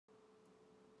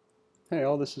Hey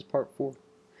all, this is part 4.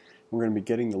 We're going to be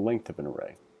getting the length of an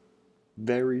array.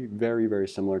 Very, very, very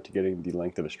similar to getting the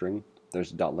length of a string.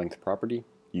 There's a .length property.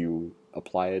 You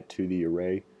apply it to the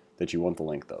array that you want the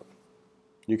length of.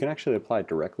 You can actually apply it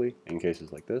directly in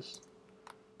cases like this.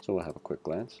 So we'll have a quick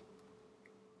glance.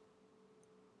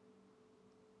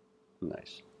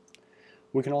 Nice.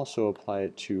 We can also apply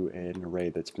it to an array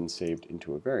that's been saved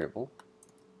into a variable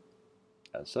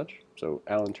as such. So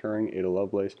Alan Turing, Ada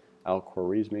Lovelace, Al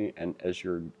Khwarizmi, and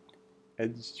Edgar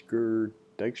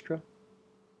Dijkstra.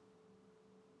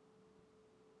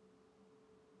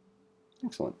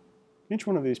 Excellent. Each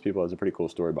one of these people has a pretty cool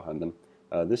story behind them.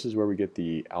 This is where we get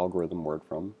the algorithm word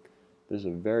from. This is a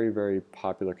very, very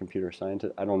popular computer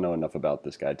scientist. I don't know enough about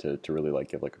this guy to really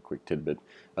give a quick tidbit.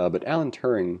 But Alan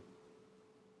Turing,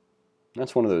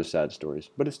 that's one of those sad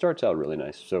stories. But it starts out really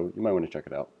nice, so you might want to check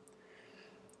it out.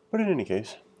 But in any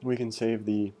case, we can save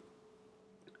the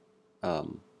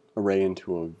array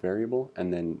into a variable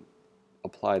and then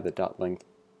apply the .length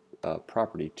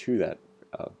property to that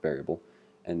variable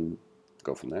and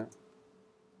go from there.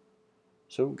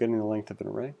 So getting the length of an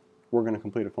array, we're going to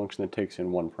complete a function that takes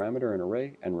in one parameter, an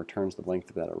array, and returns the length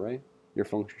of that array. Your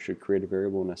function should create a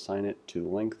variable and assign it to the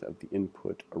length of the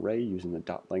input array using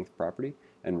the .length property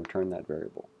and return that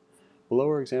variable. Below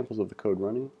are examples of the code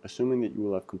running, assuming that you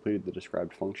will have completed the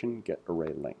described function, get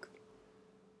array length.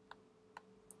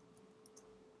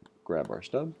 Grab our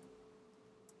stub,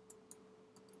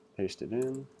 paste it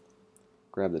in,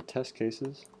 grab the test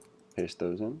cases, paste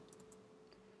those in,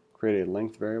 create a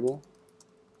length variable,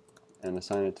 and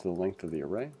assign it to the length of the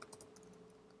array.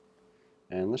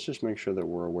 And let's just make sure that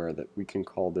we're aware that we can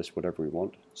call this whatever we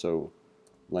want. So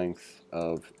length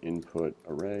of input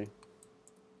array.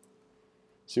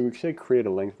 See, we've said create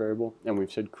a length variable, and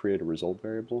we've said create a result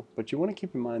variable, but you want to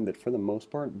keep in mind that for the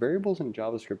most part, variables in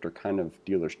JavaScript are kind of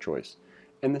dealer's choice.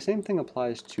 And the same thing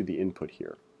applies to the input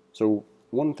here. So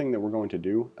one thing that we're going to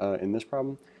do in this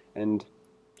problem, and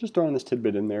just throwing this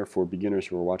tidbit in there for beginners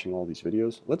who are watching all these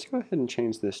videos, let's go ahead and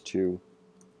change this to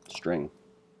string.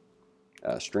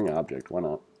 String object, why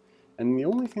not? And the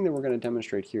only thing that we're going to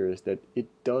demonstrate here is that it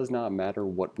does not matter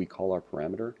what we call our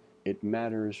parameter. It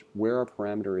matters where our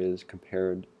parameter is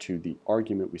compared to the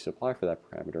argument we supply for that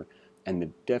parameter and the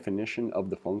definition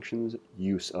of the function's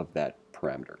use of that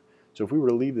parameter. So if we were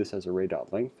to leave this as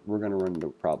array.length, we're going to run into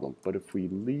a problem. But if we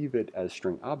leave it as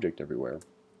string object everywhere,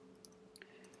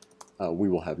 we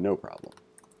will have no problem.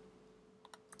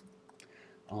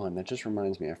 Oh, and that just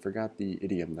reminds me, I forgot the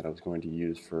idiom that I was going to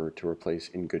use to replace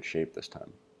in good shape this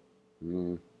time.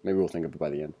 Maybe we'll think of it by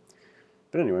the end.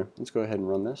 But anyway, let's go ahead and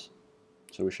run this.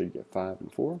 So we should get 5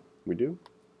 and 4. We do.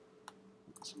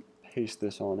 Let's paste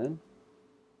this on in.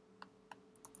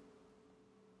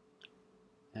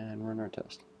 And run our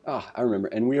test. Ah, I remember.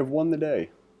 And we have won the day.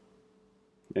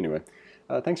 Anyway,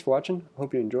 thanks for watching.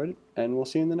 Hope you enjoyed it. And we'll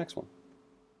see you in the next one.